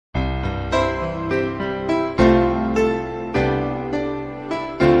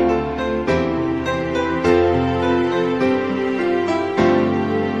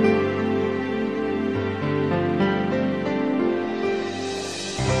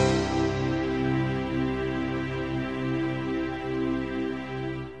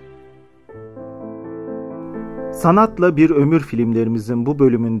Sanatla Bir Ömür filmlerimizin bu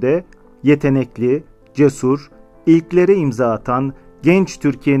bölümünde yetenekli, cesur, ilklere imza atan genç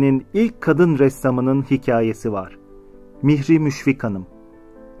Türkiye'nin ilk kadın ressamının hikayesi var. Mihri Müşfik Hanım.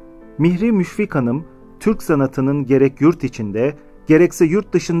 Mihri Müşfik Hanım, Türk sanatının gerek yurt içinde, gerekse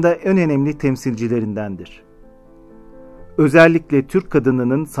yurt dışında en önemli temsilcilerindendir. Özellikle Türk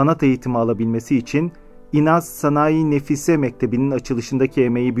kadınının sanat eğitimi alabilmesi için İnaz Sanayi Nefise Mektebi'nin açılışındaki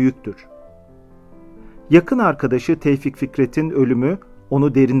emeği büyüktür. Yakın arkadaşı Tevfik Fikret'in ölümü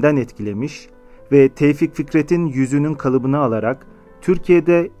onu derinden etkilemiş ve Tevfik Fikret'in yüzünün kalıbını alarak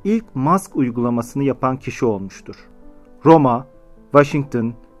Türkiye'de ilk mask uygulamasını yapan kişi olmuştur. Roma,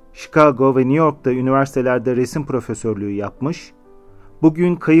 Washington, Chicago ve New York'ta üniversitelerde resim profesörlüğü yapmış,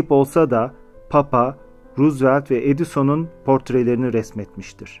 bugün kayıp olsa da Papa, Roosevelt ve Edison'un portrelerini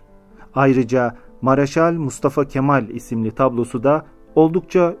resmetmiştir. Ayrıca Mareşal Mustafa Kemal isimli tablosu da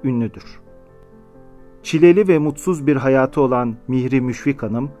oldukça ünlüdür. Çileli ve mutsuz bir hayatı olan Mihri Müşfik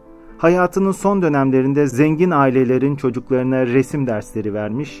Hanım, hayatının son dönemlerinde zengin ailelerin çocuklarına resim dersleri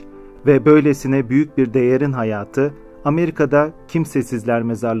vermiş ve böylesine büyük bir değerin hayatı Amerika'da Kimsesizler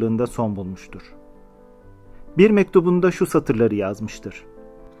Mezarlığı'nda son bulmuştur. Bir mektubunda şu satırları yazmıştır.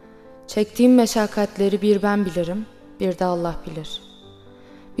 Çektiğim meşakkatleri bir ben bilirim, bir de Allah bilir.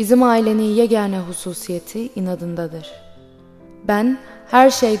 Bizim ailenin yegane hususiyeti inadındadır. Ben her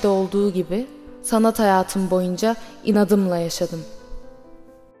şeyde olduğu gibi sanat hayatım boyunca inadımla yaşadım.